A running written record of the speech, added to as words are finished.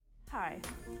Hi,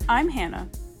 I'm Hannah,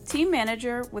 Team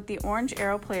Manager with the Orange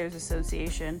Arrow Players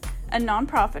Association, a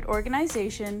nonprofit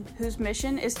organization whose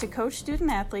mission is to coach student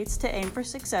athletes to aim for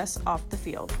success off the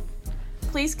field.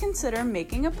 Please consider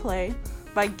making a play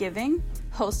by giving,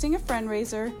 hosting a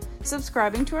fundraiser,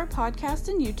 subscribing to our podcast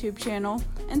and YouTube channel,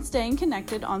 and staying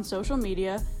connected on social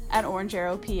media at Orange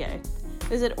Arrow PA.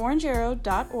 Visit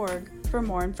orangearrow.org for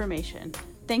more information.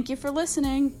 Thank you for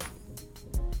listening.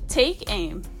 Take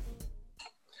aim.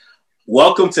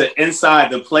 Welcome to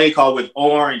Inside the Play Call with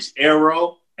Orange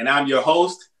Arrow, and I'm your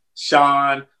host,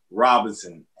 Sean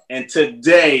Robinson. And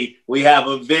today we have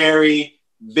a very,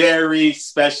 very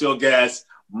special guest.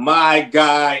 My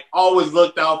guy always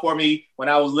looked out for me when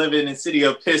I was living in the city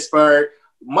of Pittsburgh.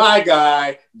 My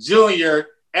guy, Junior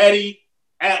Eddie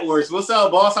Edwards. What's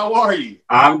up, boss? How are you?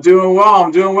 I'm doing well.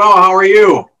 How are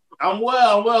you? I'm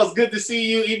well. It's good to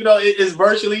see you, even though it is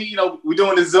virtually. We're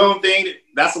doing the Zoom thing.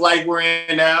 That's the life we're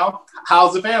in now.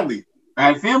 How's the family?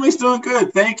 Family's doing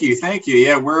good. Thank you.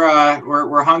 Yeah,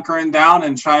 we're hunkering down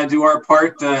and trying to do our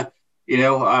part to,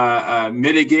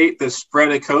 mitigate the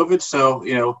spread of COVID. So,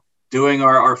 doing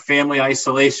our family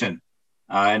isolation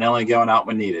and only going out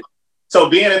when needed. So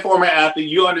being a former athlete,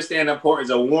 you understand the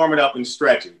importance of warming up and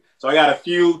stretching. So I got a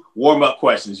few warm-up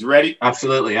questions. You ready?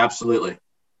 Absolutely.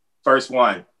 First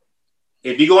one.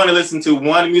 If you're going to listen to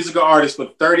one musical artist for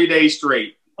 30 days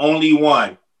straight, only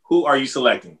one, who are you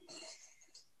selecting?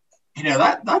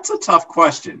 That's a tough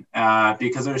question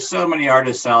because there's so many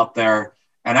artists out there,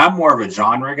 and I'm more of a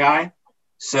genre guy.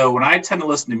 So when I tend to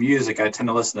listen to music, I tend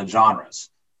to listen to genres,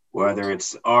 whether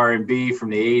it's R&B from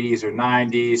the 80s or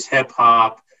 90s, hip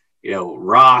hop,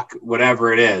 rock,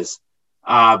 whatever it is.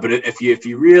 But if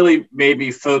you really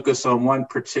maybe focus on one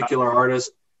particular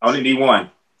artist, I only need one.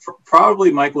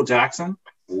 Probably Michael Jackson.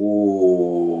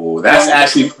 Ooh, that's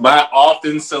actually my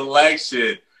often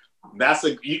selection.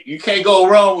 You can't go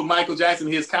wrong with Michael Jackson.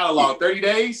 His catalog, 30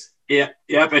 days. Yeah,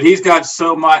 but he's got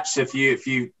so much. If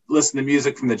you listen to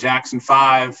music from the Jackson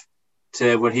 5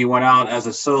 to when he went out as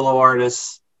a solo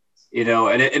artist, and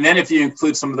then if you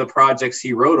include some of the projects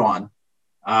he wrote on,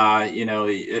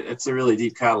 it's a really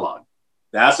deep catalog.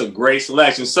 That's a great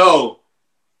selection. So,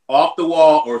 Off the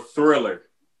Wall or Thriller?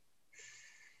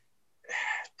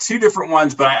 Two different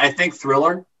ones, but I think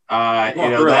Thriller.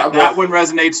 That one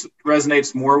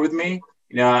resonates more with me.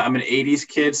 I'm an 80s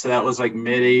kid, so that was like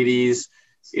mid 80s,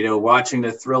 watching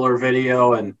the Thriller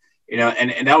video and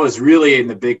that was really in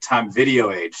the big time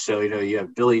video age. So, you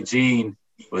have Billie Jean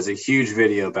was a huge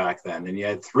video back then, and you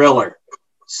had Thriller.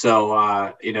 So,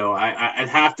 I'd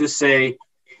have to say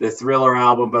the Thriller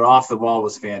album, but Off the Wall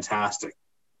was fantastic.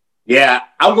 Yeah,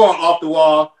 I'm going Off the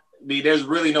Wall. There's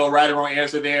really no right or wrong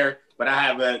answer there, but I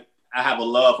have a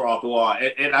love for Off the Wall,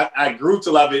 and I grew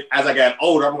to love it as I got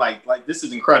older. I'm like this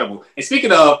is incredible. And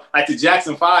speaking of the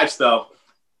Jackson 5 stuff,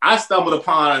 I stumbled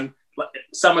upon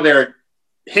some of their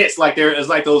hits, it's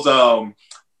like those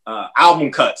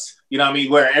album cuts. You know what I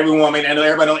mean? Where everyone, I know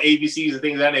everybody on ABCs and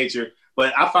things of that nature,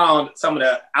 but I found some of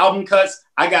the album cuts.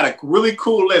 I got a really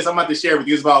cool list I'm about to share with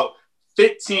you. It's about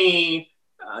 15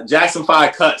 Jackson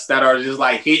 5 cuts that are just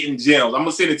like hidden gems. I'm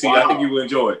gonna send it to you. Wow. I think you will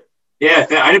enjoy it. Yeah,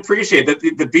 I'd appreciate that.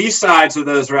 The B-sides of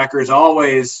those records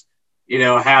always,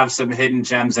 have some hidden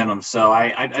gems in them. So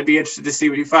I'd be interested to see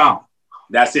what you found.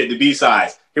 That's it, the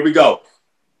B-sides. Here we go.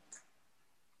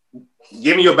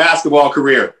 Give me your basketball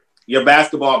career, your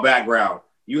basketball background.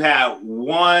 You had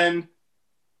one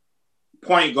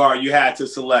point guard you had to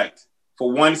select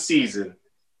for one season,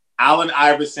 Allen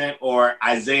Iverson or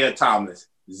Isaiah Thomas.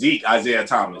 Isaiah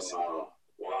Thomas.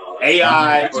 Wow.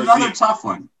 AI That's or another Zeke? tough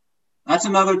one. That's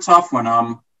another tough one.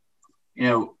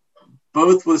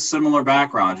 Both with similar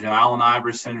backgrounds. Allen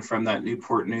Iverson from that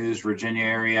Newport News, Virginia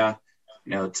area.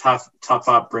 Tough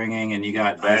upbringing, and you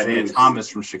got Isaiah Thomas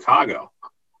from Chicago,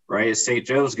 right? A St.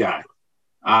 Joe's guy.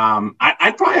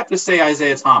 I'd probably have to say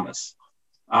Isaiah Thomas.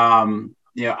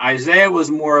 Isaiah was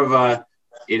more of a,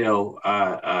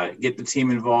 get the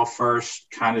team involved first,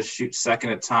 kind of shoot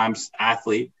second at times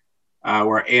athlete,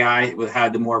 where AI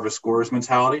had the more of a scorer's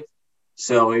mentality.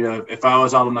 So, if I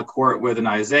was out on the court with an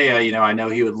Isaiah, I know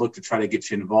he would look to try to get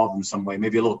you involved in some way,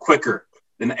 maybe a little quicker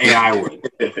than AI would.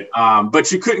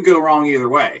 But you couldn't go wrong either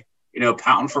way.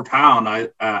 Pound for pound,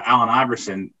 Allen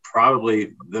Iverson,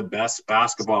 probably the best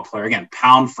basketball player. Again,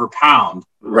 pound for pound.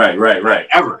 Right.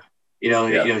 Ever.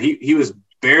 He was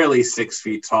barely 6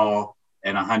 feet tall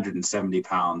and 170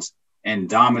 pounds and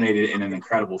dominated in an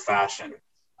incredible fashion.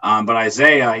 But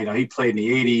Isaiah, he played in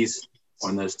the 80s,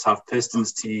 one of those tough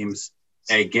Pistons teams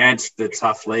against the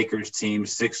tough Lakers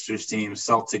teams, Sixers teams,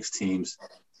 Celtics teams.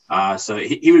 So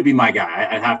he would be my guy.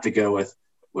 I'd have to go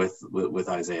with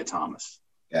Isaiah Thomas.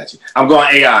 Got you. I'm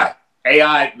going AI.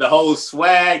 AI, the whole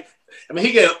swag. I mean,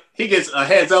 he gets a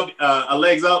heads up, a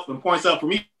legs up, and points up for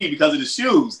me because of the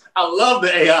shoes. I love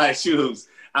the AI shoes.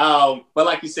 But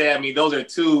like you said, I mean, those are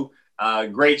two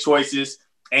great choices.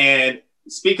 And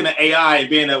speaking of AI and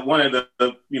being one of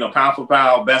the pound for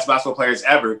pound best basketball players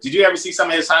ever, did you ever see some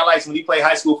of his highlights when he played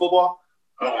high school football?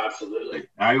 Oh, absolutely.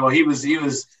 Well, he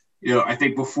was. I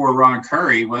think before Ron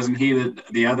Curry, wasn't he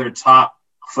the other top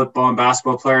football and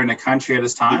basketball player in the country at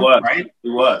his time? He was, right? He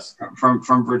was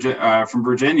from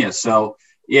Virginia. So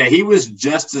yeah, he was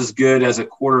just as good as a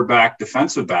quarterback,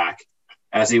 defensive back,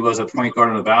 as he was a point guard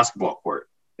on the basketball court.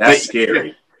 That's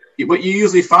scary. But you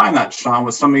usually find that, Sean,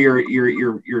 with some of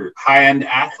your high end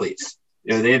athletes.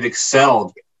 They've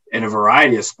excelled in a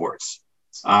variety of sports.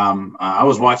 I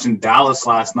was watching Dallas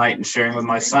last night and sharing with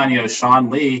my son. Sean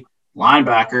Lee,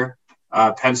 linebacker,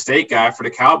 Penn State guy for the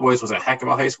Cowboys, was a heck of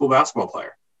a high school basketball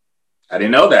player. I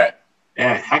didn't know that.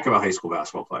 Yeah, heck of a high school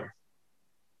basketball player.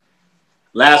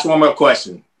 Last one more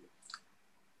question.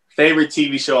 Favorite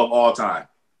TV show of all time?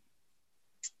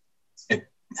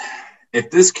 If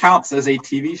this counts as a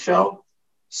TV show,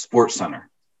 SportsCenter.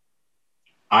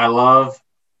 I love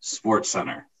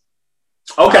SportsCenter.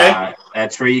 Okay.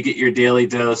 That's where you get your daily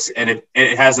dose, and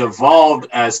it has evolved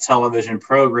as television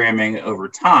programming over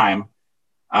time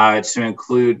to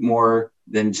include more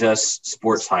than just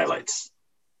sports highlights.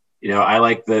 I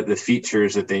like the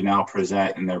features that they now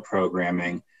present in their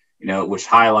programming, which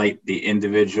highlight the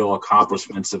individual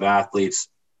accomplishments of athletes,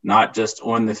 not just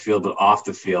on the field, but off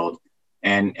the field,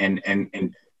 and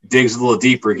digs a little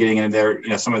deeper, getting into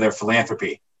their, some of their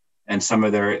philanthropy and some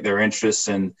of their interests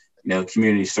in,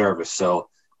 community service. So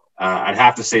I'd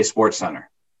have to say SportsCenter.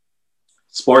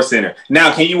 SportsCenter.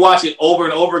 Now, can you watch it over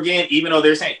and over again, even though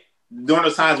they're saying during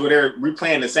those times where they're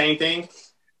replaying the same thing?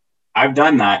 I've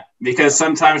done that because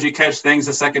sometimes you catch things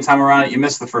the second time around that you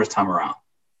missed the first time around.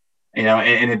 In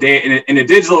a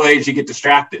digital age, you get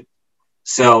distracted.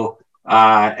 So,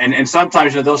 and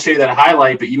sometimes they'll show you that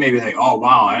highlight, but you may be like, oh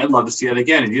wow, I'd love to see it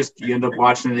again, and you end up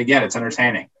watching it again. It's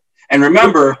entertaining. And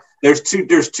remember, there's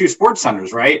two sports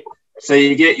centers, right? So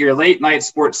you get your late night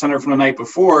sports center from the night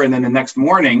before, and then the next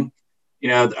morning,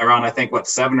 around I think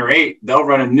 7 or 8, they'll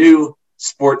run a new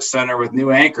sports center with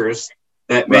new anchors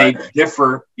that may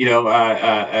differ, in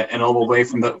a little way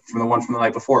from the one from the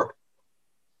night before.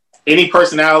 Any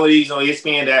personalities on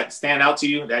ESPN that stand out to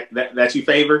you that you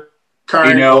favor,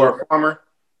 current or former?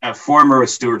 Former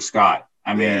was Stuart Scott.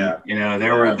 I mean,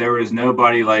 there was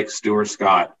nobody like Stuart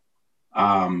Scott.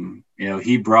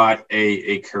 He brought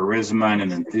a charisma and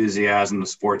an enthusiasm to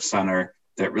Sports Center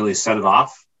that really set it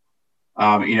off.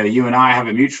 You and I have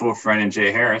a mutual friend in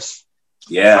Jay Harris.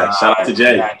 Yeah, shout out to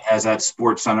Jay. That has that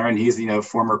Sports Center, and he's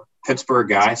former Pittsburgh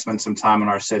guy. Spent some time in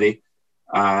our city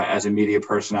as a media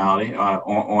personality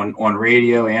on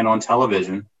radio and on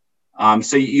television.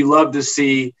 So you love to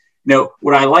see.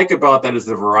 What I like about that is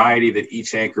the variety that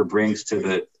each anchor brings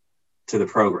to the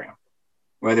program.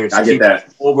 Whether it's Keith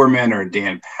Olbermann or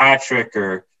Dan Patrick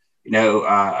or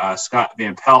Scott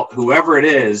Van Pelt, whoever it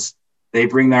is, they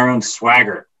bring their own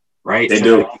swagger, right? They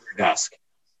do. The desk,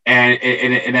 and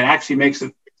it actually makes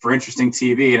it for interesting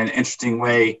TV and an interesting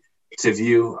way to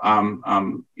view,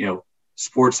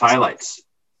 sports highlights.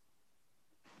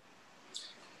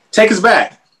 Take us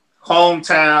back,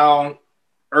 hometown,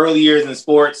 early years in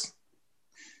sports.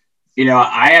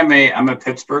 I'm a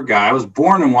Pittsburgh guy. I was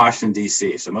born in Washington,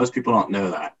 D.C., so most people don't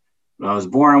know that. But I was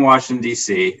born in Washington,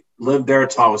 D.C., lived there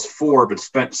until I was 4, but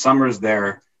spent summers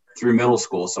there through middle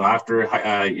school. So after,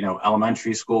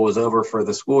 elementary school was over for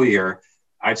the school year,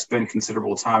 I'd spend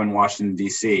considerable time in Washington,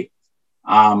 D.C.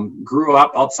 Grew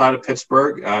up outside of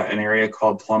Pittsburgh, an area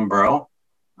called Plumboro,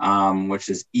 which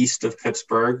is east of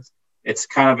Pittsburgh. It's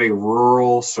kind of a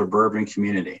rural suburban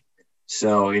community.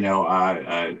 So,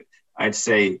 I'd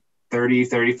say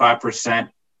 35%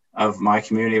 of my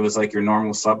community was like your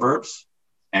normal suburbs,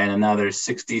 and another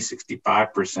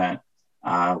 65%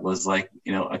 was like,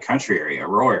 a country area, a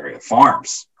rural area,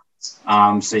 farms.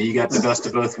 So you got the best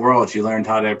of both worlds. You learned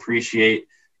how to appreciate,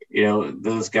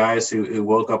 those guys who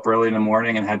woke up early in the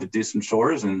morning and had to do some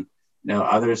chores, and,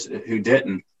 others who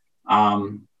didn't.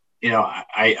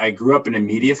 I grew up in a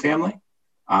media family.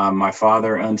 My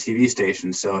father owned TV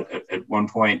stations. So at one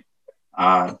point,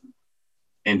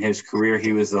 in his career,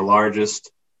 he was the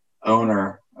largest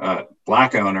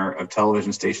black owner of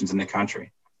television stations in the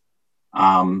country.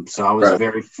 So I was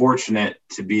very fortunate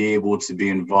to be able to be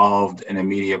involved in a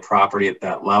media property at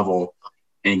that level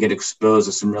and get exposed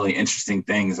to some really interesting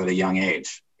things at a young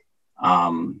age.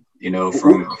 Go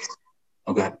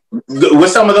ahead.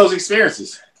 What's some of those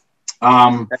experiences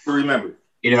that you remember?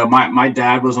 My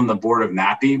dad was on the board of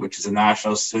NAPI, which is the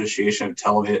National Association of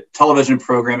Television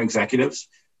Program Executives.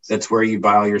 That's where you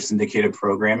buy all your syndicated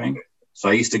programming. So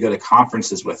I used to go to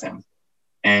conferences with him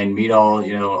and meet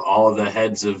all of the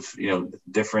heads of,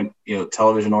 different,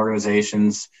 television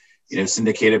organizations,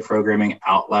 syndicated programming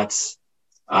outlets.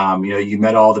 You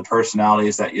met all the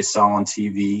personalities that you saw on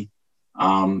TV.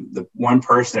 The one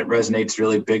person that resonates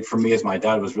really big for me is my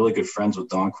dad was really good friends with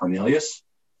Don Cornelius,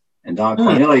 and Don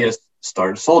Cornelius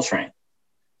started Soul Train.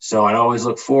 So I'd always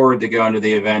look forward to going to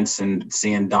the events and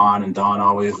seeing Don, and Don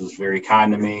always was very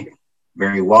kind to me,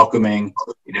 very welcoming.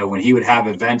 When he would have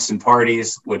events and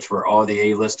parties, which were all the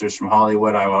A-listers from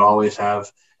Hollywood, I would always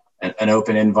have an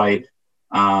open invite.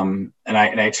 And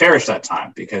I cherish that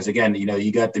time because, again,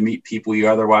 you got to meet people you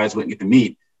otherwise wouldn't get to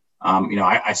meet.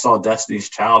 I saw Destiny's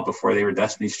Child before they were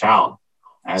Destiny's Child.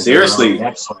 Seriously?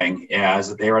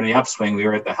 As they were on the upswing, we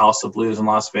were at the House of Blues in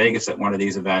Las Vegas at one of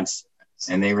these events,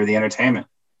 and they were the entertainment.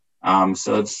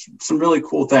 So it's some really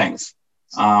cool things.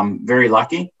 Very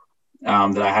lucky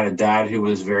that I had a dad who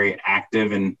was very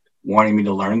active and wanting me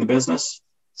to learn the business.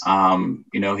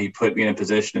 He put me in a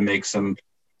position to make some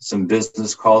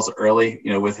business calls early,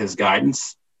 with his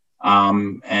guidance.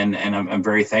 And I'm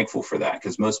very thankful for that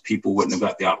because most people wouldn't have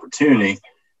got the opportunity.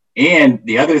 And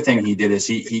the other thing he did is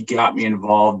he got me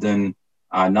involved in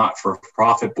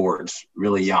not-for-profit boards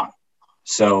really young.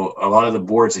 So a lot of the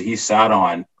boards that he sat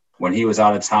on when he was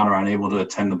out of town or unable to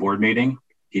attend the board meeting,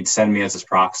 he'd send me as his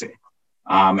proxy.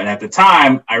 And at the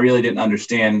time, I really didn't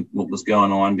understand what was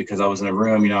going on because I was in a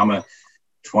room, I'm a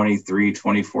 23,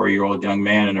 24-year-old young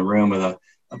man in a room with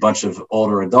a bunch of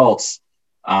older adults.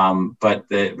 But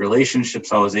the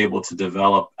relationships I was able to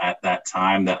develop at that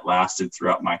time that lasted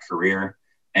throughout my career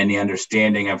and the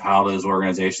understanding of how those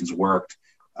organizations worked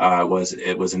was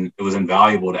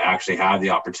invaluable to actually have the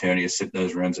opportunity to sit in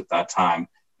those rooms at that time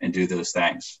and do those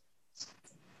things.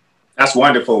 That's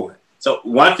wonderful. So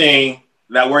one thing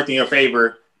that worked in your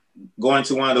favor, going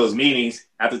to one of those meetings,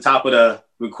 at the top of the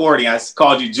recording, I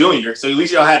called you Junior. So at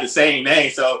least y'all had the same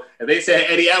name. So if they said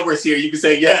Eddie Edwards here, you can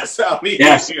say yes.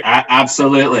 Yes,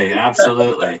 absolutely.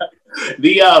 Absolutely.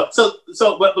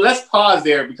 But let's pause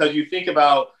there because you think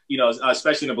about,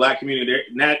 especially in the Black community,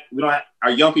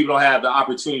 our young people don't have the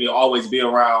opportunity to always be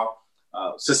around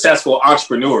successful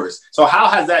entrepreneurs. So how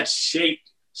has that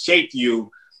shaped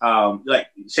you,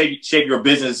 shape your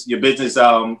business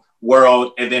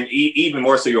world, and then even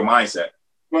more so your mindset?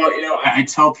 Well, I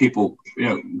tell people,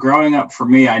 growing up for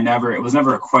me, it was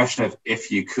never a question of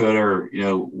if you could or,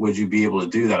 would you be able to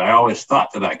do that? I always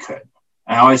thought that I could.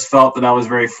 I always felt that I was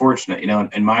very fortunate.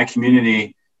 In my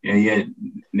community, you had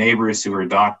neighbors who were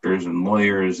doctors and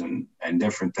lawyers and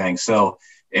different things. So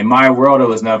in my world, it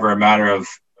was never a matter of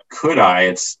could I,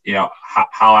 it's,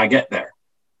 how I get there,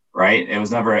 right? There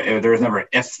was never an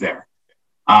if there.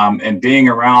 And being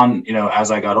around,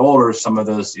 as I got older, some of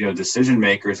those, decision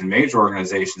makers in major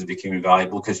organizations became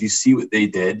invaluable because you see what they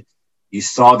did, you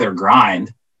saw their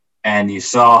grind, and you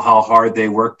saw how hard they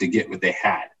worked to get what they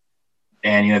had.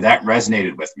 And, that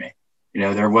resonated with me.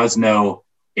 There was no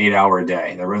 8-hour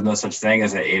day. There was no such thing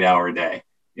as an 8-hour day.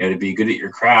 To be good at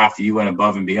your craft, you went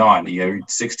above and beyond. You had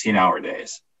 16-hour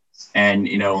days. And,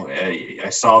 I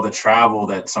saw the travel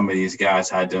that some of these guys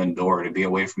had to endure to be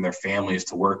away from their families,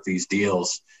 to work these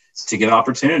deals, to get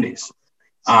opportunities.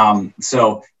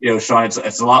 So, Sean,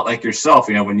 it's a lot like yourself.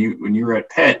 When you were at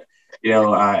Pitt,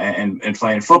 and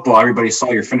playing football, everybody saw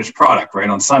your finished product right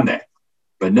on Sunday,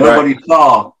 but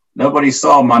nobody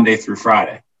saw Monday through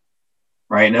Friday,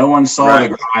 right? No one saw the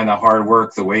grind, the hard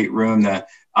work, the weight room, the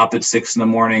up at 6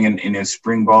 a.m. and in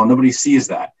spring ball. Nobody sees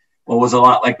that. Well, it was a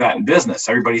lot like that in business.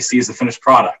 Everybody sees the finished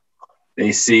product.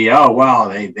 They see, oh, wow,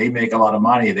 they make a lot of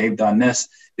money. They've done this.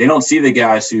 They don't see the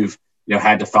guys who've,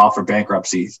 had to file for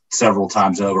bankruptcy several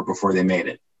times over before they made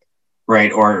it,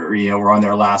 right? Or, were on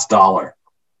their last dollar.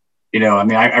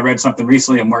 I read something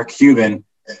recently of Mark Cuban,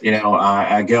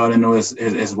 going into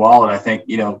his wallet, I think,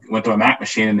 went to a Mac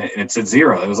machine and it said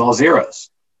zero. It was all zeros.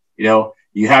 You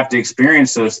have to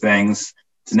experience those things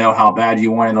to know how bad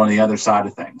you want it on the other side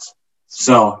of things.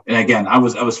 So, and again, I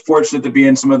was fortunate to be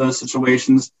in some of those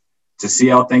situations to see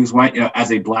how things went.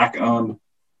 As a Black-owned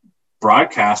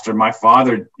broadcaster, my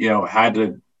father, had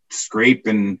to scrape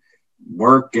and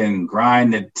work and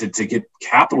grind to get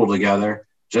capital together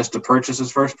just to purchase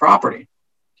his first property,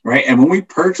 right? And when we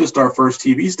purchased our first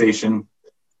TV station,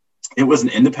 it was an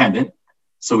independent,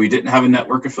 so we didn't have a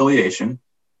network affiliation.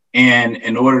 And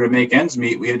in order to make ends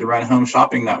meet, we had to run a home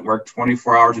shopping network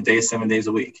 24 hours a day, 7 days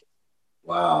a week.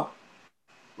 Wow.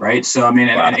 Right. So, and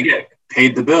again,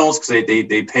 paid the bills because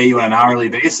they pay you on an hourly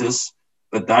basis,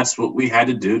 but that's what we had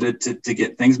to do to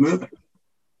get things moving.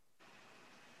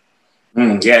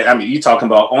 Yeah, I mean, you talking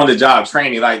about on the job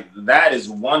training, like that is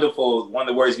wonderful. One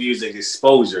of the words we use is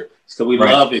exposure. So we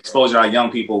love to expose our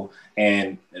young people,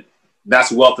 and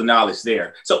that's wealth of knowledge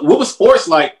there. So what was sports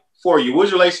like for you? What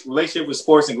was your relationship with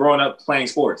sports and growing up playing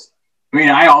sports? I mean,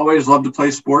 I always loved to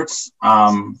play sports.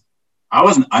 I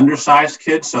was an undersized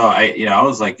kid, so I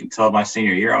was like, until my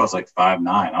senior year, I was like 5'9".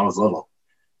 I was little.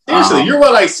 Seriously, you're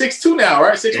what, like 6'2" now,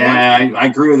 right? 6'1"? Yeah, I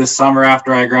grew this summer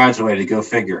after I graduated. Go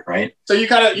figure, right? So you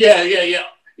kind of, yeah,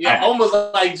 almost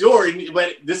like Jordan,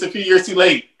 but just a few years too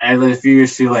late. A few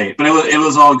years too late, but it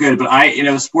was all good.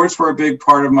 But sports were a big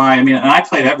part of and I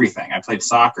played everything. I played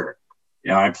soccer,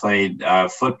 I played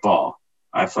football,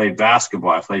 I played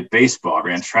basketball, I played baseball, I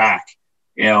ran track.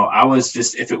 I was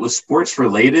just, if it was sports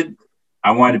related,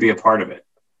 I wanted to be a part of it,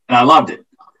 and I loved it.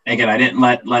 Again, I didn't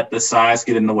let the size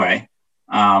get in the way.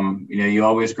 You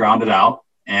always ground it out,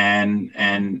 and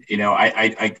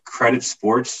I credit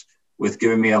sports with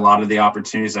giving me a lot of the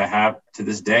opportunities I have to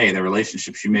this day, the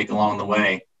relationships you make along the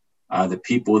way, the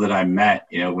people that I met,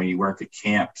 when you work at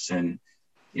camps and,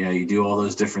 you do all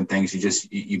those different things,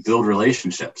 you build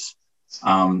relationships.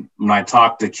 When I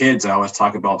talk to kids, I always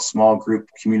talk about small group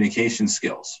communication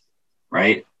skills,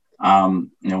 right?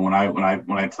 When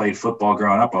I played football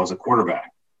growing up, I was a quarterback.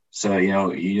 So,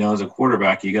 as a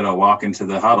quarterback, you got to walk into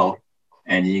the huddle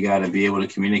and you got to be able to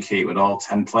communicate with all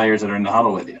 10 players that are in the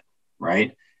huddle with you.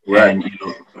 Right. And,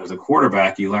 as a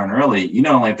quarterback, you learn early, you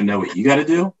not only have to know what you got to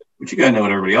do, but you got to know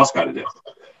what everybody else got to do.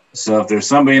 So if there's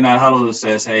somebody in that huddle who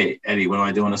says, hey, Eddie, what do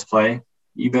I do on this play?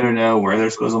 You better know where they're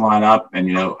supposed to line up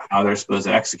and, how they're supposed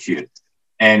to execute.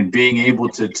 And being able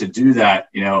to do that,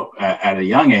 at a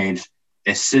young age,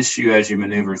 assists you as you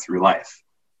maneuver through life.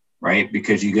 Right.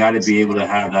 Because you got to be able to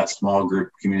have that small group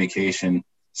communication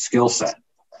skill set,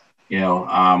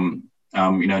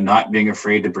 not being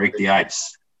afraid to break the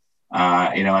ice,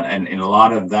 and a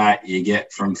lot of that you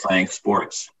get from playing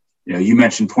sports. You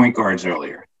mentioned point guards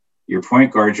earlier. Your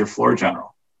point guard's your floor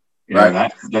general.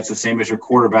 That's the same as your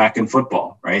quarterback in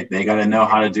football, right? They got to know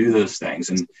how to do those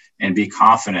things and be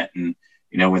confident. And,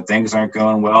 when things aren't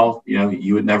going well,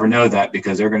 you would never know that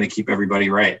because they're going to keep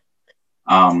everybody right.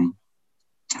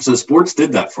 So sports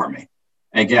did that for me.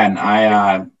 Again,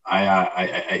 I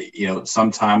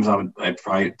sometimes I'd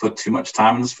probably put too much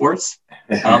time in the sports.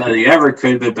 I don't know that you ever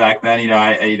could, but back then,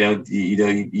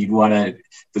 you'd want to. It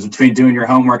was between doing your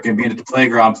homework and being at the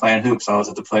playground playing hoops. I was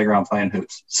at the playground playing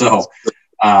hoops. So,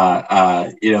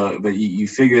 but you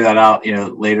figure that out,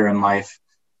 later in life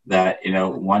that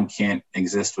one can't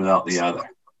exist without the other.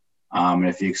 And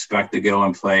if you expect to go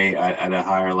and play at a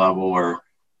higher level, or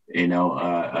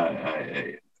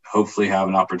hopefully have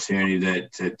an opportunity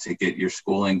to get your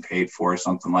schooling paid for or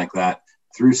something like that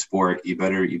through sport, you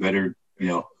better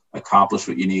accomplish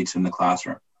what you need to in the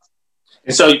classroom.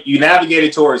 And so you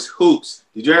navigated towards hoops.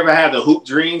 Did you ever have the hoop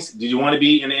dreams? Did you want to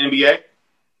be in the NBA?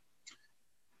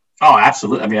 Oh,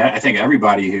 absolutely. I mean, I think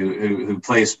everybody who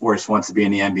plays sports wants to be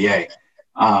in the NBA.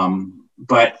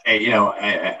 But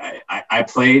I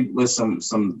played with some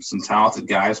talented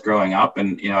guys growing up,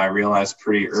 and I realized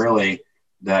pretty early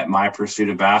that my pursuit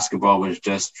of basketball was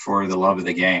just for the love of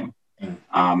the game.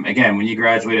 Again, when you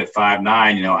graduate at 5'9",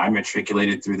 I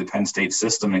matriculated through the Penn State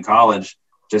system in college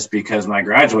just because when I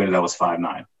graduated, I was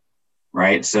 5'9",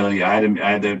 right? So I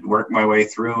had to work my way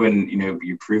through, and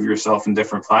you prove yourself in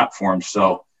different platforms.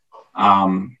 So,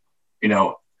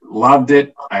 loved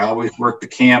it. I always worked the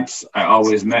camps. I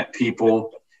always met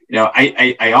people.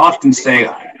 I often say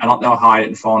I don't know how I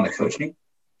didn't fall into coaching,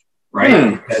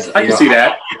 right? Because, I can see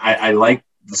that. I like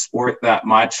the sport that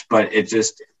much, but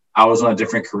I was on a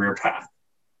different career path.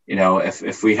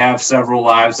 If we have several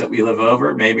lives that we live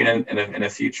over, maybe in a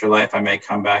future life, I may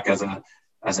come back as a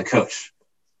coach.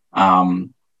 But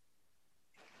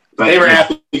favorite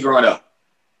athlete growing up?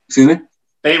 Excuse me?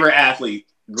 Favorite athlete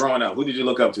growing up? Who did you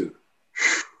look up to?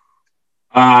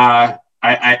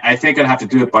 I think I'd have to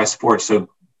do it by sport. So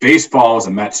baseball was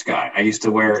a Mets guy. I used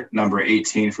to wear number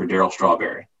 18 for Darryl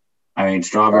Strawberry. I mean,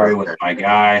 Strawberry was my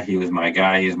guy. He was my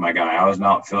guy. He was my guy. I was an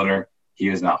outfielder. He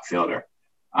was an outfielder.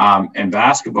 In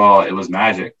basketball, it was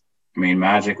Magic. I mean,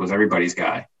 Magic was everybody's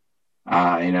guy.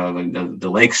 The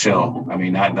Lake Show. I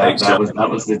mean, that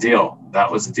was the deal.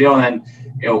 That was the deal. And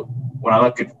then, when I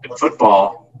look at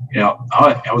football,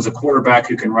 I was a quarterback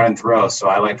who can run and throw. So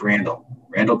I liked Randall.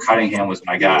 Randall Cunningham was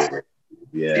my guy.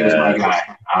 Yeah, he was my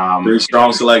guy. Very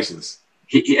strong selections.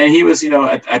 He was,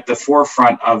 at the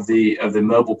forefront of the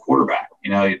mobile quarterback.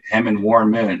 Him and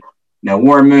Warren Moon.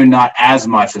 Warren Moon not as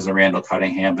much as a Randall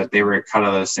Cunningham, but they were kind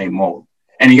of the same mold.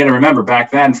 And you got to remember,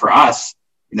 back then for us,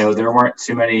 there weren't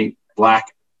too many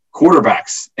black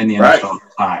quarterbacks in the NFL at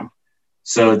the time.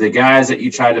 So the guys that you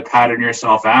try to pattern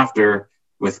yourself after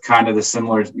with kind of the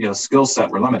similar, skill set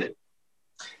were limited.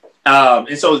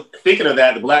 And so thinking of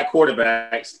that, the black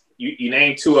quarterbacks, you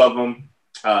named two of them,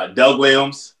 Doug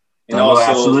Williams and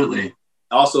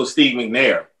also Steve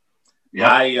McNair.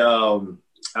 Yeah.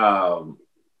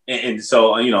 And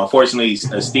so, unfortunately,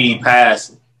 Steve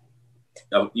passed.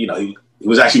 He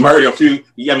was actually murdered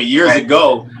years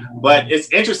ago. But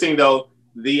it's interesting though.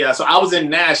 So I was in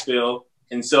Nashville,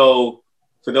 and so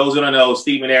for those who don't know,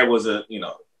 Steve McNair was a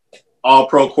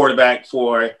all-pro quarterback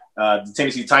for the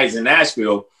Tennessee Titans in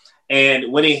Nashville.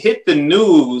 And when it hit the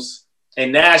news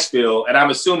in Nashville, and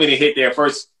I'm assuming it hit there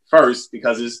first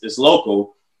because it's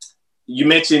local. You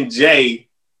mentioned Jay,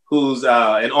 who's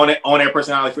an on-air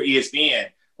personality for ESPN.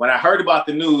 When I heard about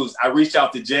the news, I reached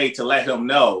out to Jay to let him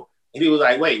know, and he was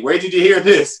like, "Wait, where did you hear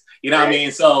this?" You know what I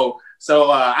mean? So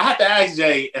I had to ask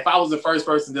Jay if I was the first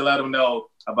person to let him know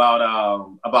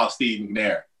about Steve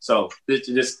McNair. So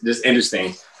just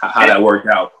interesting how that worked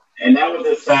out. And that was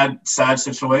a sad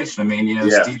situation. I mean,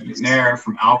 Steve McNair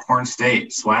from Alcorn State,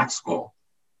 SWAC school,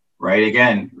 right?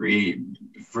 Again,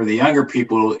 for the younger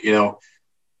people,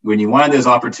 when you wanted those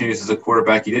opportunities as a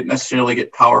quarterback, you didn't necessarily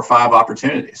get Power 5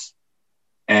 opportunities.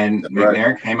 And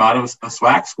McNair came out of a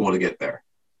SWAC school to get there.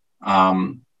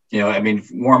 Warren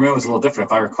Moon was a little different.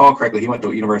 If I recall correctly, he went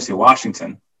to University of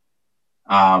Washington.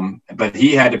 But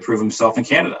he had to prove himself in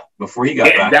Canada before he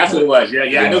got back. That's what it was.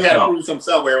 Yeah. I knew he had to prove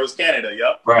himself where it was Canada.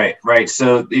 Yep. Right.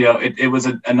 So, it was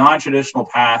a non-traditional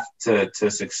path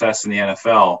to success in the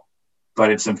NFL,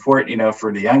 but it's important,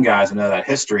 for the young guys to know that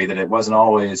history, that it wasn't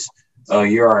always, oh,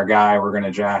 you're our guy, we're going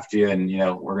to draft you, and,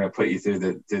 we're going to put you through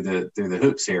the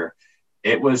hoops here.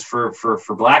 It was for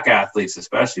black athletes,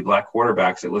 especially black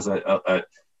quarterbacks, it was a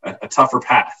tougher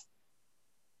path.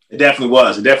 It definitely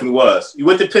was. You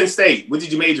went to Penn State. What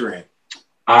did you major in?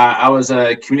 I was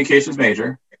a communications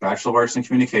major, Bachelor of Arts in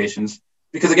Communications,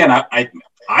 because again,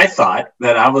 I thought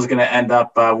that I was going to end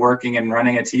up working and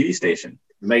running a TV station.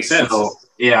 Makes sense. So,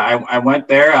 I went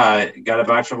there, got a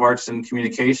Bachelor of Arts in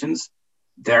Communications.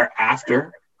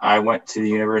 Thereafter, I went to the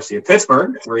University of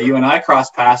Pittsburgh, where you and I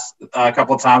crossed paths a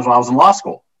couple of times while I was in law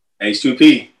school.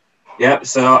 H2P. Yep.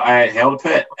 So I hailed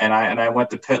Pitt, and I went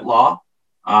to Pitt Law.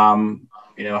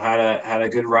 Had a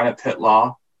good run at Pitt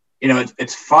Law.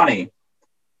 It's funny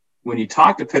when you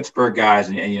talk to Pittsburgh guys,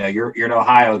 and you're an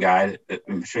Ohio guy that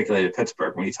matriculated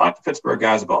Pittsburgh. When you talk to Pittsburgh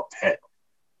guys about Pitt,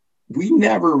 we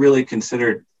never really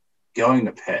considered going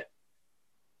to Pitt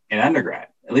in undergrad.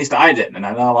 At least I didn't, and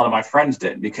I know a lot of my friends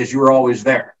didn't, because you were always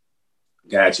there.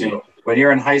 Gotcha. When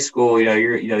you're in high school,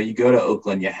 you go to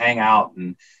Oakland, you hang out,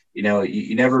 and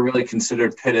you never really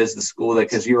considered Pitt as the school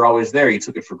because you were always there. You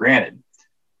took it for granted.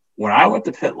 When I went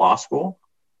to Pitt Law School,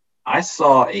 I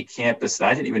saw a campus that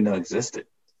I didn't even know existed.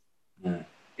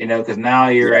 Because now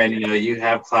you're in, you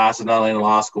have classes not only in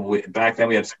law school. Back then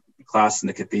we had classes in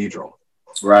the cathedral.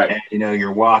 Right. And,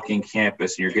 you're walking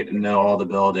campus and you're getting to know all the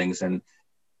buildings. And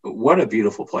what a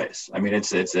beautiful place. I mean,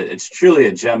 it's truly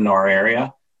a gem in our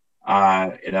area.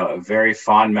 Very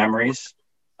fond memories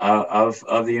of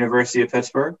the University of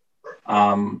Pittsburgh.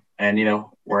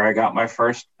 Where I got my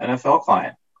first NFL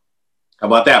client. How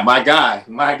about that? My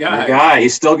guy.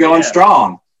 He's still going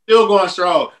strong. Still going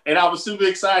strong. And I was super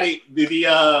excited.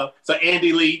 So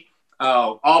Andy Lee,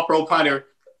 all-pro punter,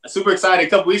 super excited a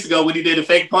couple weeks ago when he did a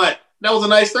fake punt. That was a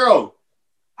nice throw.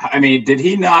 I mean, did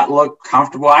he not look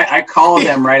comfortable? I called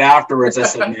him right afterwards. I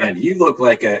said, man, you look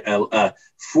like a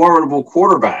formidable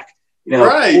quarterback.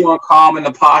 Cool and calm in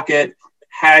the pocket,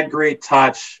 had great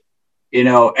touch,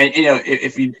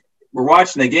 if you were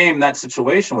watching the game, that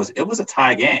situation was a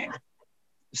tie game.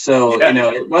 So,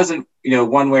 it wasn't,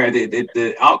 one where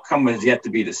the outcome was yet to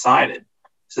be decided.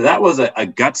 So that was a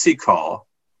gutsy call,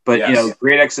 but,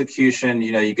 great execution.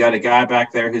 You got a guy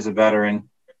back there who's a veteran.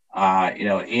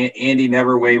 Andy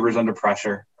never wavers under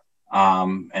pressure.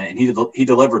 And he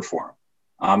delivered for him.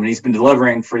 And he's been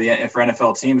delivering for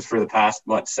NFL teams for the past,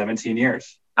 17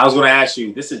 years. I was going to ask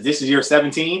you, this is year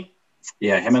 17?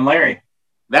 Yeah, him and Larry.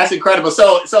 That's incredible.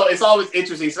 So it's always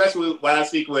interesting, especially when I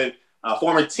speak with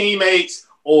former teammates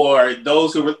or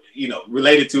those who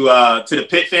related to the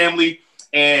Pitt family.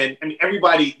 And I mean,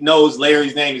 everybody knows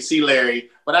Larry's name is C. Larry.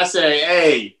 But I say,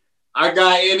 hey, our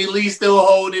guy Andy Lee still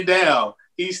holding it down.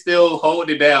 He's still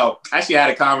holding it down. I actually had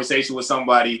a conversation with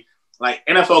somebody like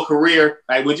NFL career.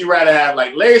 Like, would you rather have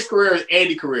like Larry's career or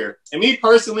Andy's career? And me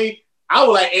personally, I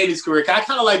would like Andy's career. I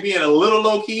kind of like being a little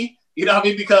low key. You know what I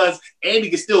mean? Because Andy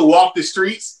can still walk the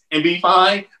streets and be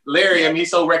fine. Larry, I mean,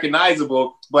 he's so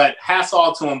recognizable, but hats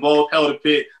off to them both, held a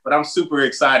Pitt. But I'm super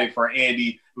excited for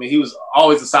Andy. I mean, he was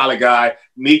always a solid guy.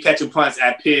 Me catching punts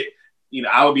at Pitt,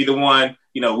 I would be the one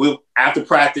we'll after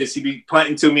practice, he'd be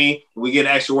punting to me. We get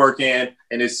extra work in,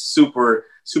 and it's super,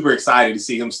 super excited to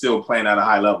see him still playing at a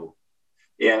high level.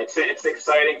 Yeah, it's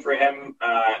exciting for him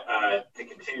to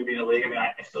continue being in the league. I mean,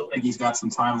 I still think he's got some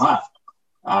time left.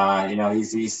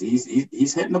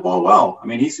 He's hitting the ball well. I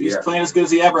mean, he's playing as good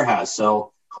as he ever has.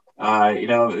 So,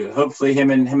 hopefully him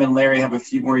and Larry have a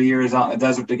few more years out in the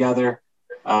desert together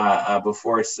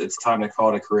before it's time to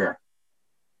call it a career.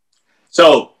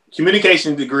 So,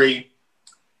 communication degree,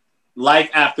 life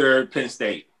after Penn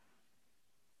State.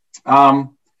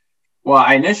 Well,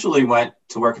 I initially went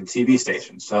to work at TV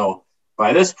stations. So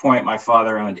by this point, my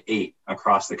father owned 8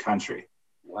 across the country.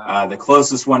 Wow. The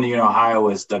closest one to Ohio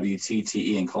was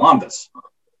WTTE in Columbus.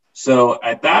 So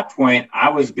at that point,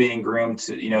 I was being groomed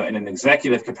to, in an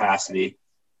executive capacity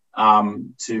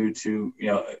to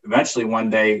eventually one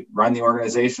day run the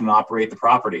organization and operate the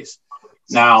properties.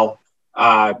 Now,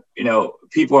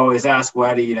 people always ask,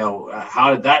 well, Eddie,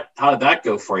 how did that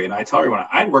go for you? And I tell everyone,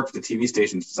 I'd worked at the TV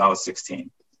station since I was 16,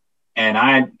 and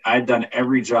I'd done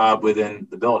every job within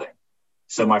the building.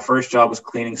 So my first job was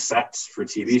cleaning sets for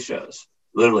TV shows,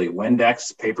 literally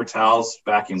Windex, paper towels,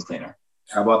 vacuum cleaner.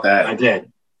 How about that? I did.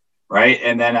 Right.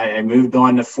 And then I moved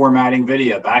on to formatting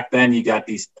video. Back then you got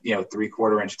these,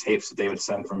 3/4 inch tapes that they would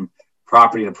send from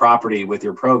property to property with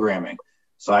your programming.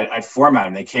 So I'd format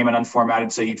them. They came in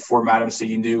unformatted. So you'd format them so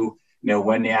you knew,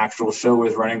 when the actual show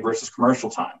was running versus commercial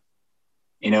time,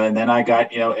 and then I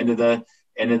got, into the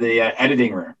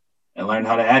editing room and learned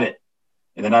how to edit.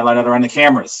 And then I learned how to run the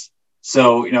cameras.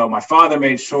 So, my father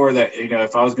made sure that,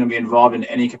 if I was going to be involved in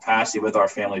any capacity with our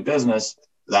family business,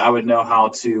 that I would know how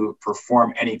to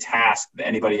perform any task that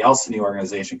anybody else in the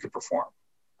organization could perform,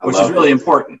 which is really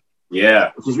important.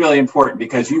 Yeah. Which is really important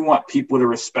because you want people to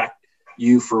respect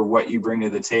you for what you bring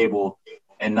to the table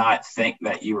and not think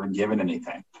that you were given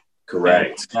anything.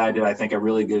 Correct. And I did, I think, a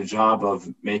really good job of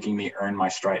making me earn my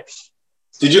stripes.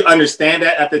 Did you understand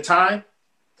that at the time?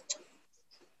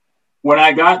 When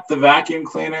I got the vacuum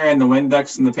cleaner and the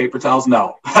Windex and the paper towels,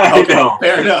 no. I know.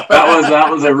 Fair enough. that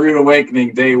was a rude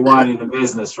awakening day one in the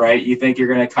business, right? You think you're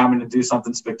going to come in and do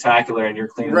something spectacular and you're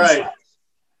cleaning the set.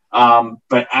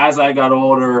 But as I got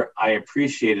older, I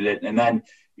appreciated it. And then,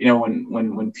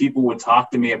 when people would talk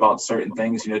to me about certain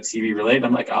things, TV related,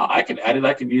 I'm like, oh, I could edit,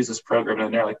 I could use this program.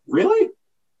 And they're like, really?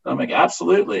 I'm like,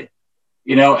 absolutely.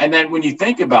 And then when you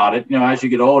think about it, as you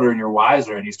get older and you're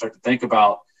wiser and you start to think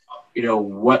about,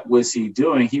 what was he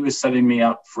doing? He was setting me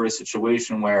up for a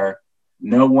situation where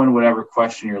no one would ever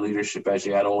question your leadership as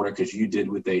you got older because you did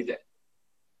what they did,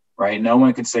 right? No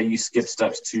one could say you skipped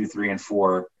steps 2, 3, and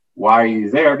 4. Why are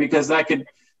you there? Because that could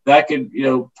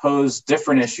pose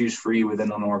different issues for you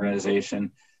within an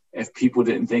organization if people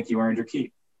didn't think you earned your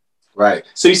keep. Right.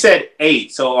 So you said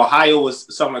 8. So Ohio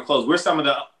was somewhere close. Where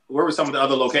were some of the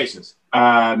other locations?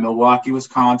 Milwaukee,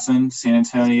 Wisconsin, San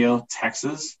Antonio,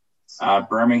 Texas.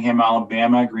 Birmingham,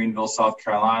 Alabama, Greenville, South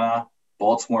Carolina,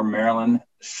 Baltimore, Maryland,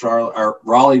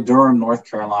 Raleigh, Durham, North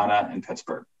Carolina, and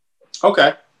Pittsburgh.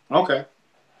 Okay.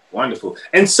 Wonderful.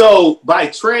 And so by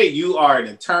trade, you are an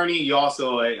attorney. You're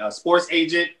also a sports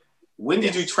agent. When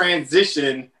did you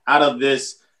transition out of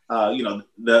this,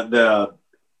 the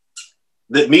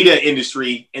media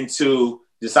industry into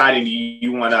deciding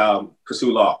you want to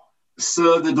pursue law?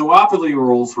 So the duopoly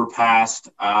rules were passed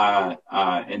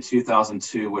in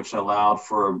 2002, which allowed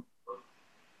for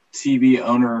TV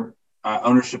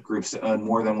ownership groups to own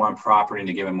more than one property in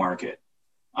a given market.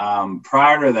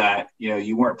 Prior to that,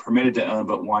 you weren't permitted to own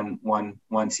but one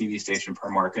TV station per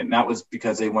market, and that was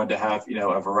because they wanted to have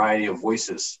a variety of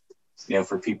voices,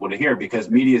 for people to hear, because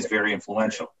media is very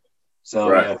influential. So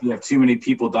right. If you have too many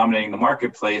people dominating the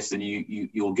marketplace, then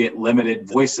you'll get limited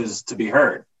voices to be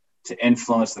heard, to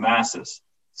influence the masses.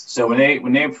 So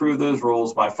when they approved those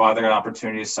rules, my father got an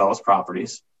opportunity to sell his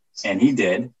properties, and he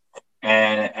did.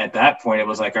 And at that point, it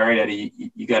was like, all right,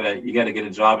 Eddie, you gotta get a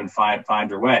job and find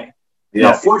your way.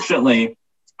 Yeah. Now, fortunately,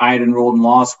 I had enrolled in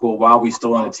law school while we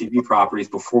still owned the TV properties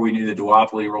before we knew the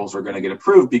duopoly rules were going to get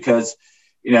approved, because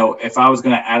if I was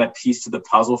going to add a piece to the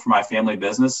puzzle for my family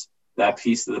business, that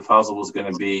piece of the puzzle was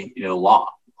going to be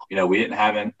law. We didn't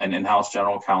have an in-house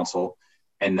general counsel,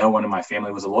 and no one in my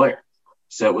family was a lawyer.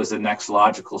 So it was the next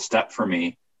logical step for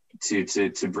me to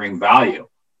bring value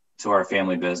to our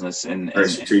family business and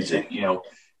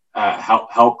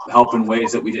help in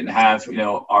ways that we didn't have,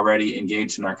 already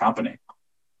engaged in our company.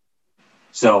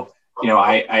 So,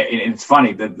 and it's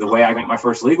funny that the way I got my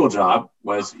first legal job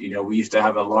was, we used to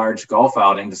have a large golf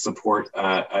outing to support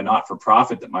a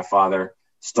not-for-profit that my father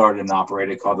started and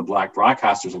operated called the Black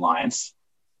Broadcasters Alliance.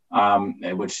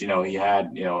 In which, he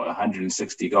had,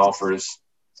 160 golfers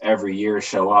every year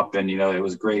show up, and it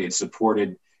was great. It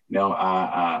supported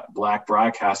Black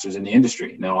broadcasters in the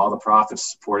industry. All the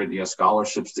profits supported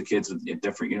scholarships to kids at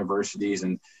different universities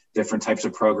and different types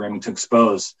of programming to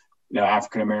expose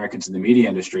African Americans in the media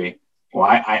industry. Well,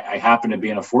 I happened to be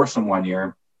in a foursome one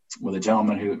year with a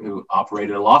gentleman who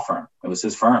operated a law firm. It was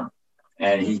his firm,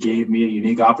 and he gave me a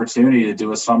unique opportunity to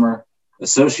do a summer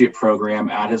associate program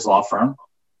at his law firm,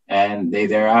 and they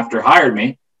thereafter hired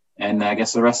me, and I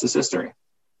guess the rest is history.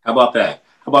 How about that?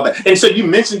 And so you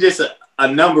mentioned this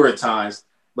a number of times,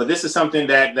 but this is something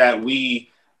that we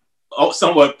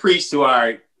somewhat preach to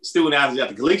our student athletes at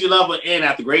the collegiate level and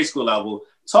at the grade school level.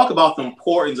 Talk about the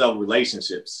importance of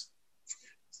relationships.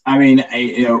 I mean,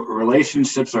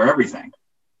 relationships are everything,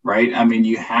 right? I mean,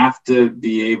 you have to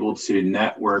be able to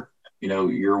network,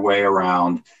 your way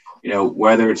around,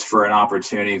 whether it's for an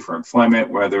opportunity for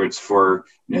employment, whether it's for,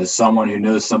 someone who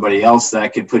knows somebody else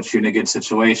that could put you in a good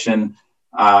situation,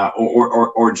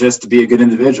 or just to be a good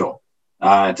individual,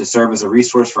 to serve as a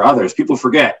resource for others. People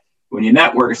forget when you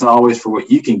network, it's not always for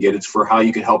what you can get, it's for how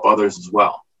you can help others as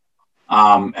well.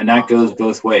 And that goes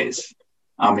both ways.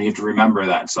 And you have to remember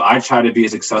that. So I try to be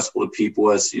as accessible to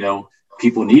people as,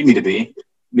 people need me to be,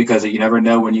 because you never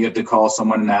know when you have to call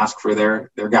someone and ask for their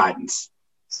guidance.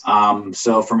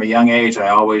 So from a young age, I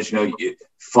always,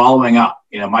 following up,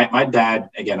 my dad,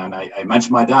 again, and I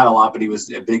mentioned my dad a lot, but he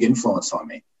was a big influence on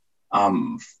me.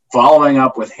 Following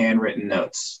up with handwritten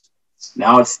notes.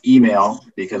 Now it's email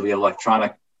because we have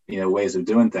electronic, ways of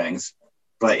doing things.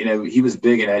 But, he was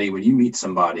big, and Eddie, when you meet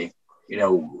somebody,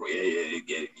 send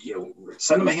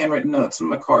them a handwritten note,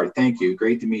 send them a card. Thank you.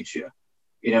 Great to meet you.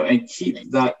 And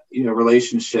keep that,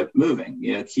 relationship moving,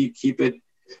 keep it,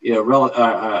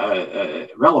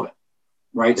 relevant.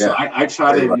 Right. Yeah. So I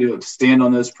try to stand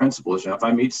on those principles. If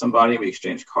I meet somebody, we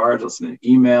exchange cards, listen to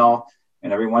email,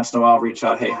 and every once in a while reach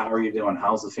out. Hey, how are you doing?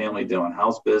 How's the family doing?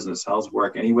 How's business? How's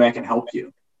work? Any way I can help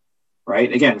you.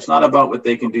 Right. Again, it's not about what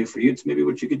they can do for you. It's maybe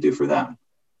what you could do for them.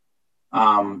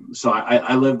 So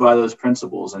I live by those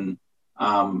principles, and,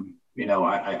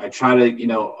 I try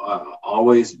to,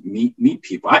 always meet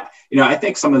people. I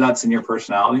think some of that's in your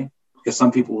personality, because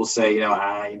some people will say,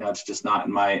 it's just not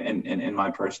in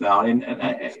my personality.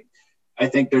 And I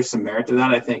think there's some merit to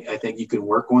that. I think you can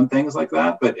work on things like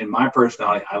that. But in my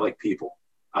personality, I like people.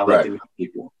 I like to meet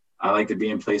people. I like to be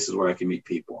in places where I can meet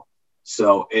people.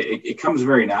 So it comes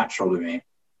very natural to me,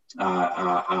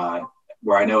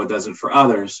 where I know it doesn't for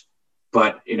others.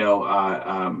 But,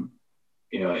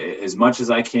 as much as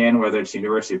I can, whether it's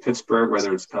University of Pittsburgh,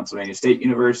 whether it's Pennsylvania State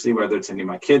University, whether it's any of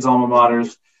my kids' alma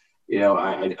maters,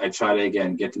 I try to,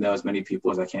 again, get to know as many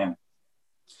people as I can.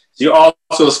 So you're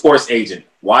also a sports agent.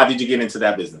 Why did you get into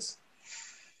that business?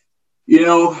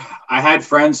 I had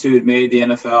friends who had made the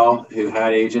NFL who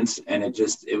had agents, and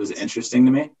it was interesting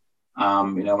to me.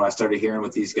 When I started hearing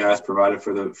what these guys provided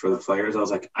for the players, I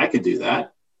was like, I could do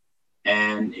that.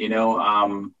 And,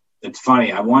 it's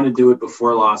funny. I wanted to do it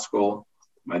before law school.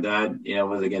 My dad,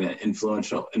 was, again,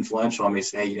 influential on me. He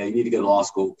said, hey, you need to go to law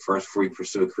school first before you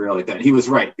pursue a career like that. And he was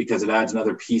right, because it adds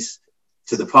another piece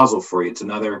to the puzzle for you. It's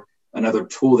another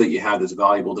tool that you have that's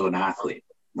valuable to an athlete,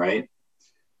 right?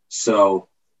 So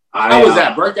how was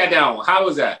that? Break that down. How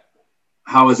was that?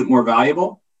 How is it more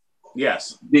valuable?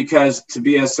 Yes. Because to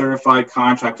be a certified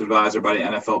contract advisor by the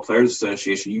NFL Players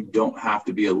Association, you don't have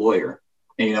to be a lawyer.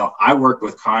 And, I work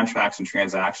with contracts and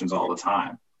transactions all the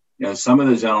time. Some of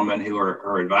the gentlemen who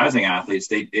are advising athletes,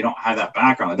 they don't have that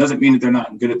background. It doesn't mean that they're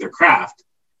not good at their craft.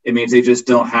 It means they just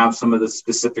don't have some of the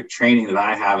specific training that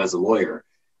I have as a lawyer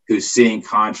who's seeing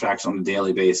contracts on a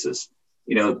daily basis.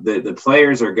 The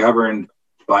players are governed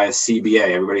by a CBA.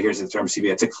 Everybody hears the term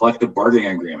CBA. It's a collective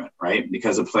bargaining agreement, right?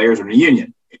 Because the players are in a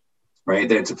union,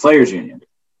 right? It's a players union.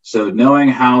 So knowing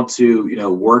how to,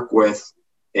 work with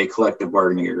a collective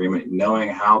bargaining agreement, knowing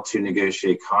how to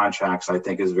negotiate contracts, I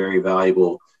think is very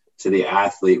valuable to the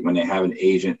athlete when they have an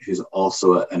agent who's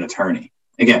also an attorney.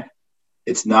 Again,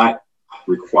 it's not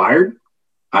required.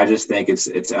 I just think it's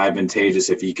advantageous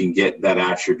if you can get that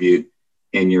attribute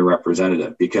in your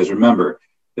representative, because remember,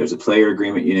 there's a player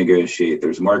agreement you negotiate.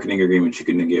 There's marketing agreements you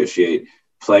can negotiate.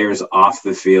 Players off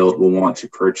the field will want to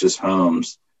purchase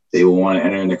homes. They will want to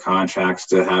enter into contracts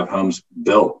to have homes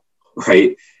built,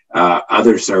 right?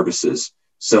 Other services.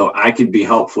 So I could be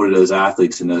helpful to those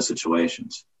athletes in those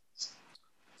situations.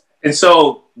 And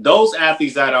so those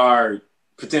athletes that are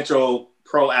potential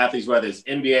pro athletes, whether it's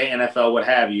NBA, NFL, what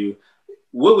have you,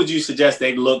 what would you suggest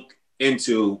they look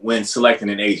into when selecting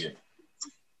an agent?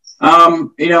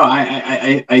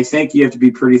 I think you have to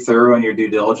be pretty thorough in your due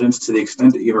diligence to the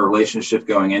extent that you have a relationship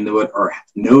going into it, or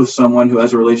know someone who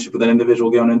has a relationship with an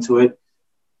individual going into it.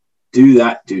 do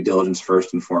that due diligence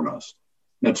first and foremost.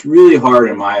 Now, it's really hard,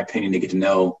 in my opinion, to get to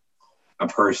know a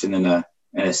person in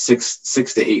a 6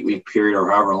 to 8 week period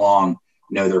or however long,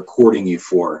 they're courting you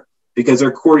for, because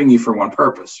they're courting you for one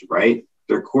purpose, right?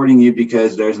 They're courting you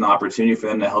because there's an opportunity for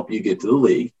them to help you get to the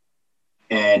league,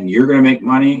 and you're going to make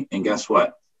money. And guess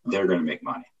what? They're going to make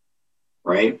money,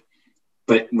 right?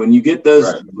 But when you get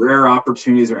those rare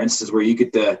opportunities or instances where you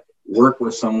get to work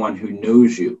with someone who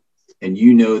knows you and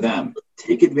you know them,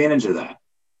 take advantage of that,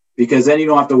 because then you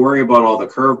don't have to worry about all the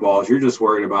curveballs. You're just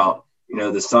worried about,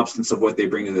 the substance of what they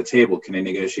bring to the table. Can they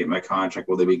negotiate my contract?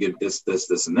 Will they be good? This,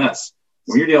 and this.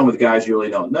 When you're dealing with guys you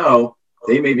really don't know,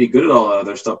 they may be good at all that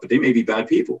other stuff, but they may be bad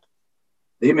people.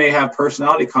 They may have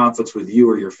personality conflicts with you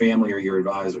or your family or your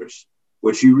advisors,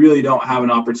 which you really don't have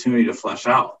an opportunity to flesh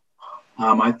out.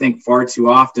 I think far too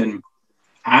often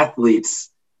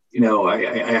athletes,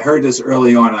 I heard this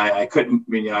early on. I couldn't,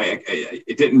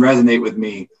 it didn't resonate with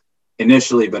me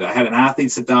initially, but I had an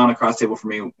athlete sit down across the table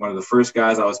from me. One of the first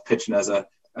guys I was pitching as an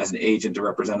agent to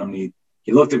represent him. He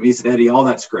looked at me and said, "Eddie, all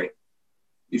that's great.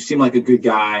 You seem like a good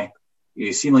guy.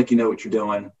 You seem like you know what you're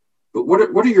doing, but what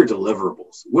are your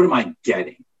deliverables? What am I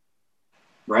getting?"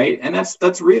 Right? And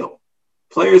that's real.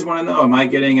 Players want to know, am I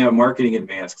getting a marketing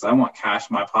advance? Because I want cash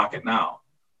in my pocket now.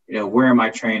 Where am I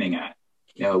training at?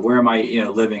 Where am I,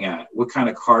 living at? What kind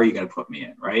of car are you going to put me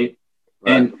in? Right.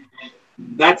 And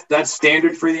that's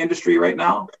standard for the industry right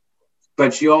now.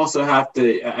 But you also have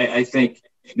to, I think,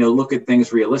 look at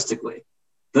things realistically.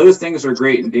 Those things are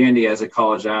great and dandy as a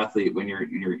college athlete when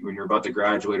you're about to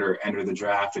graduate or enter the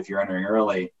draft if you're entering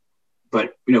early.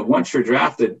 But once you're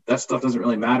drafted, that stuff doesn't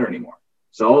really matter anymore.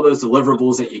 So all those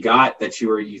deliverables that you got that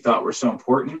you thought were so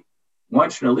important,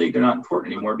 once you're in the league, they're not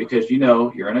important anymore, because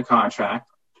you're in a contract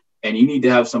and you need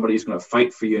to have somebody who's going to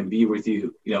fight for you and be with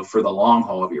you, for the long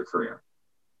haul of your career.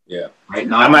 Yeah. Right.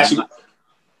 Not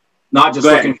just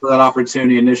looking for that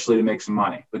opportunity initially to make some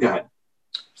money. But go ahead.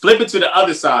 Flip it to the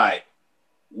other side.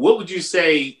 What would you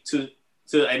say to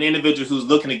an individual who's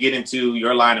looking to get into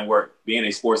your line of work, being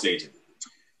a sports agent?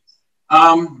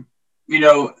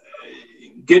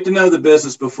 Get to know the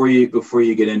business before you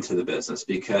get into the business,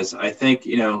 because I think,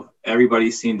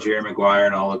 everybody's seen Jerry Maguire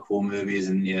and all the cool movies,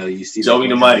 and, you see, show me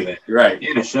the money,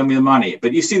 right? Show me the money,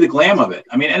 but you see the glam of it.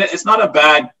 I mean, and it's not a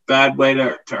bad way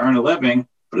to earn a living,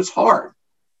 but it's hard,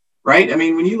 right? I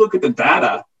mean, when you look at the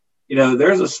data,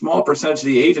 there's a small percentage of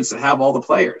the agents that have all the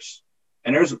players,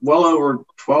 and there's well over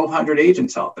 1,200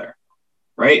 agents out there,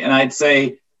 right? And I'd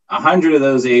say 100 of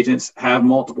those agents have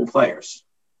multiple players.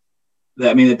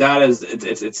 I mean, the data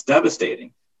it's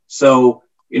devastating. So,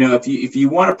 if you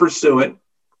want to pursue it,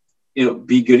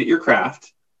 be good at your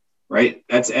craft, right?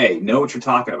 That's know what you're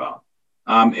talking about.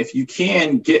 If you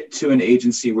can get to an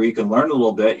agency where you can learn a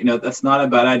little bit, that's not a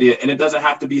bad idea. And it doesn't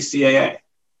have to be CAA,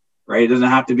 right? It doesn't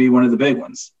have to be one of the big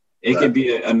ones. It could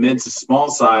be a mid to small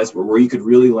size where you could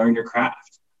really learn your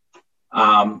craft.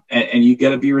 And you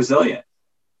got to be resilient.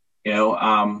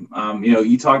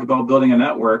 You talked about building a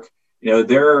network.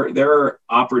 There are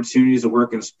opportunities to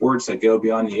work in sports that go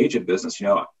beyond the agent business.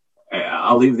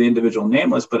 I'll leave the individual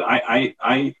nameless, but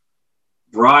I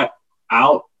brought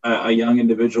out a young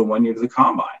individual one year to the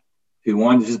combine who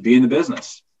wanted to just be in the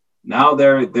business. Now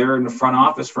they're in the front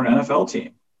office for an NFL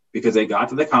team because they got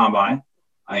to the combine.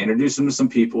 I introduced them to some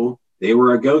people. They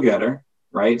were a go-getter,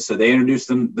 right? So they introduced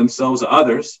themselves to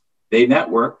others. They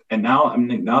networked, and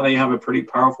now they have a pretty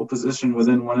powerful position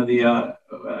within one of the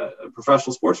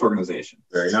professional sports organizations.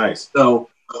 Very nice. So,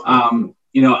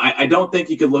 I don't think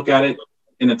you could look at it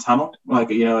in a tunnel, like,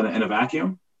 in a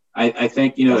vacuum. I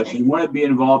think, if you want to be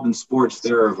involved in sports,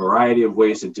 there are a variety of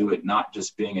ways to do it, not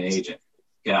just being an agent.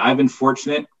 I've been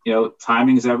fortunate,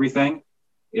 timing is everything.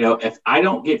 If I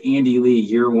don't get Andy Lee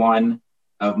year one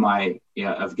of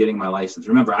getting my license.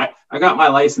 Remember, I got my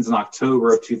license in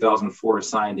October of 2004,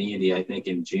 signed to Andy, I think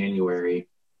in January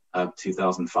of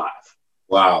 2005.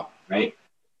 Wow. Right.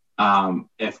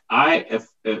 If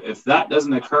that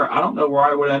doesn't occur, I don't know where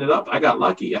I would have ended up. I got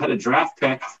lucky. I had a draft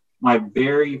pick my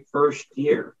very first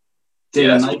year. Did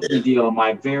a Nike deal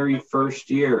my very first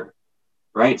year.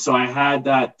 Right. So I had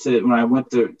that when I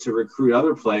went to recruit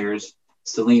other players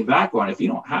to lean back on. If you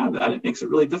don't have that, it makes it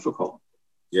really difficult.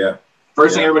 Yeah.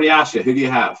 First thing everybody asks you, who do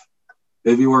you have?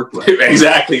 Who have you worked with?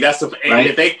 Exactly. That's right?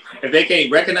 If they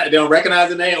can't recognize, they don't recognize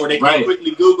the name, or they can't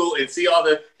quickly Google and see all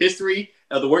the history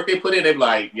of the work they put in. They're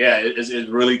like, yeah, it's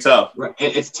really tough. Right.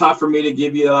 It's tough for me to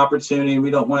give you the opportunity, and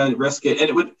we don't want to risk it.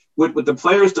 And what the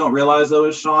players don't realize, though,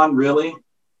 is, Sean, really,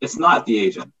 it's not the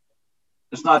agent.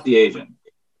 It's not the agent.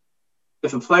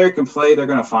 If a player can play, they're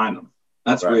going to find them.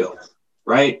 That's real,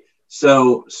 right?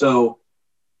 So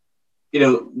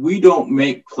we don't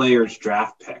make players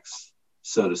draft picks,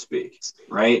 so to speak,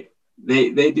 right?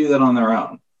 They do that on their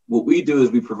own. What we do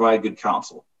is we provide good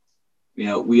counsel.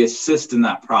 We assist in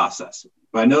that process.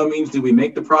 By no means do we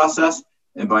make the process,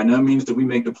 and by no means do we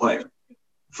make the player.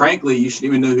 Frankly, you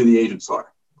shouldn't even know who the agents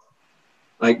are.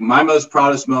 Like, my most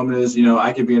proudest moment is,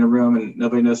 I could be in a room and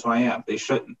nobody knows who I am. They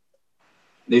shouldn't.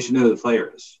 They should know who the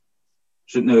player is.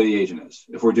 Shouldn't know who the agent is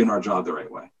if we're doing our job the right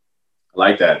way. I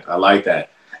like that.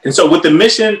 And so with the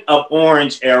mission of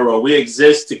Orange Arrow, we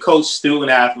exist to coach student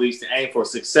athletes to aim for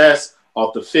success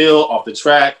off the field, off the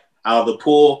track, out of the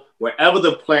pool, wherever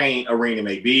the playing arena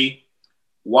may be.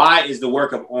 Why is the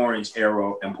work of Orange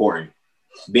Arrow important?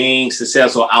 Being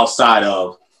successful outside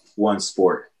of one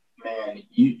sport. Man,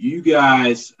 you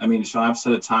guys, Sean, I've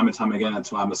said it time and time again,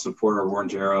 that's why I'm a supporter of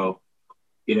Orange Arrow.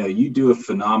 You do a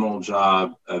phenomenal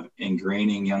job of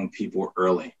ingraining young people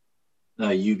early.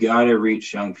 You got to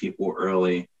reach young people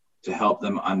early to help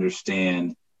them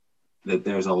understand that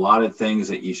there's a lot of things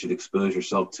that you should expose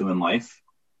yourself to in life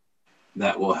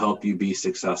that will help you be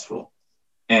successful.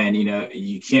 And,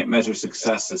 you can't measure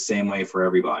success the same way for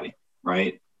everybody,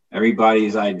 right?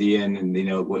 Everybody's idea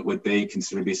and what they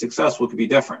consider to be successful could be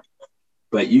different.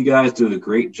 But you guys do a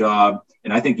great job.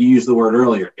 And I think you used the word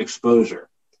earlier, exposure,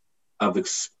 of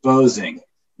exposing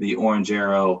the Orange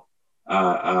Arrow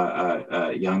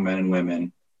young men and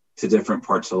women to different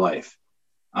parts of life.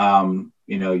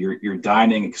 Your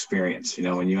dining experience,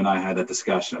 when you and I had that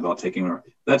discussion about taking,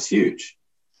 that's huge,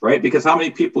 right? Because how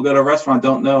many people go to a restaurant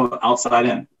don't know outside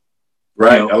in?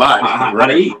 Right, a lot. How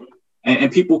to eat.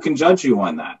 And people can judge you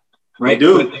on that, right? They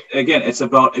do. But again, it's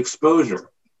about exposure.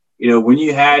 When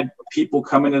you had people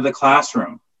come into the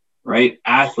classroom, right,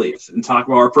 athletes, and talk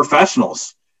about our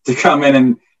professionals to come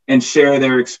in and share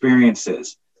their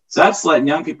experiences. So that's letting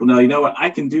young people know, what, I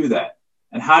can do that.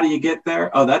 And how do you get there?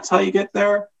 Oh, that's how you get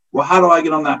there? Well, how do I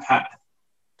get on that path?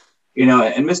 And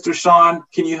Mr. Sean,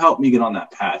 can you help me get on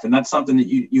that path? And that's something that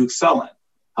you excel in,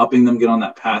 helping them get on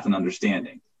that path and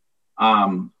understanding.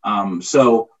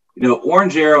 So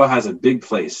Orange Arrow has a big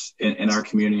place in our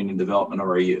community and in the development of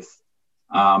our youth.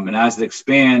 And as it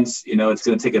expands, it's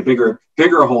going to take a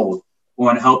bigger hold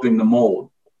on helping to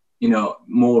mold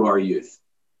our youth.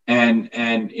 And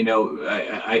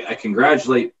I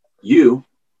congratulate you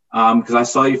because I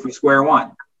saw you from square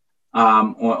one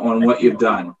on what you've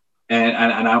done. And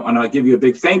I give you a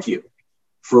big thank you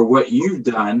for what you've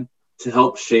done to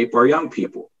help shape our young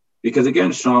people. Because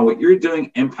again, Sean, what you're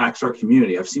doing impacts our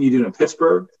community. I've seen you doing it in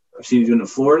Pittsburgh. I've seen you doing it in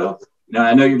Florida.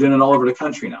 I know you're doing it all over the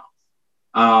country now.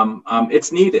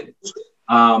 It's needed.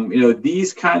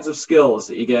 These kinds of skills,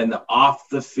 again, the off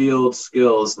the field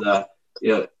skills,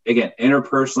 again,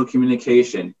 interpersonal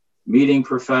communication, meeting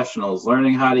professionals,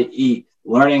 learning how to eat,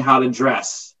 learning how to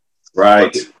dress,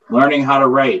 right? Learning how to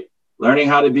write, learning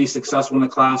how to be successful in the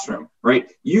classroom,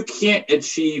 right? You can't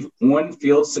achieve on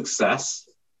field success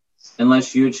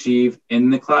unless you achieve in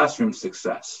the classroom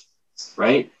success,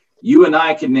 right? You and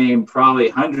I can name probably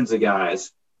hundreds of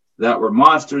guys that were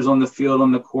monsters on the field,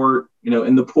 on the court,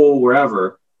 in the pool,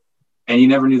 wherever, and you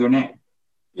never knew their name.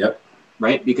 Yep.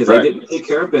 Right? Because they didn't take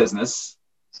care of business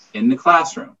in the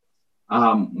classroom.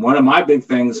 One of my big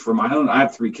things for my own, I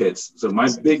have 3 kids. So my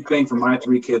big thing for my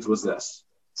 3 kids was this: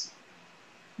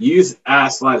 use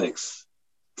athletics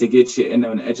to get you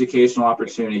into an educational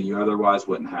opportunity you otherwise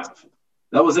wouldn't have.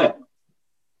 That was it.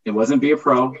 It wasn't be a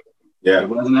pro. Yeah. It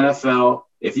wasn't NFL.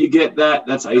 If you get that,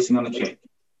 that's icing on the cake.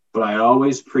 But I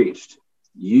always preached,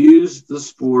 use the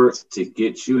sport to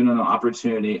get you in an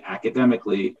opportunity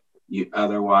academically you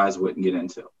otherwise wouldn't get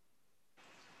into.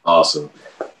 Awesome.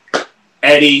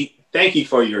 Eddie, thank you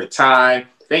for your time.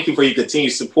 Thank you for your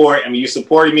continued support. You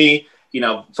supported me,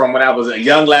 from when I was a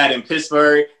young lad in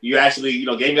Pittsburgh. You actually,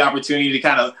 gave me the opportunity to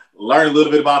kind of learn a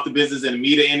little bit about the business and the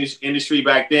media industry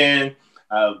back then.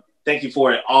 Thank you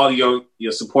for all your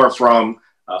support from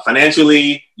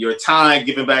financially, your time,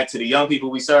 giving back to the young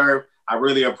people we serve. I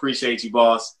really appreciate you,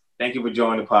 boss. Thank you for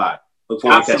joining the pod. Look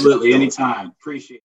forward to catching up. Absolutely, anytime. Appreciate it.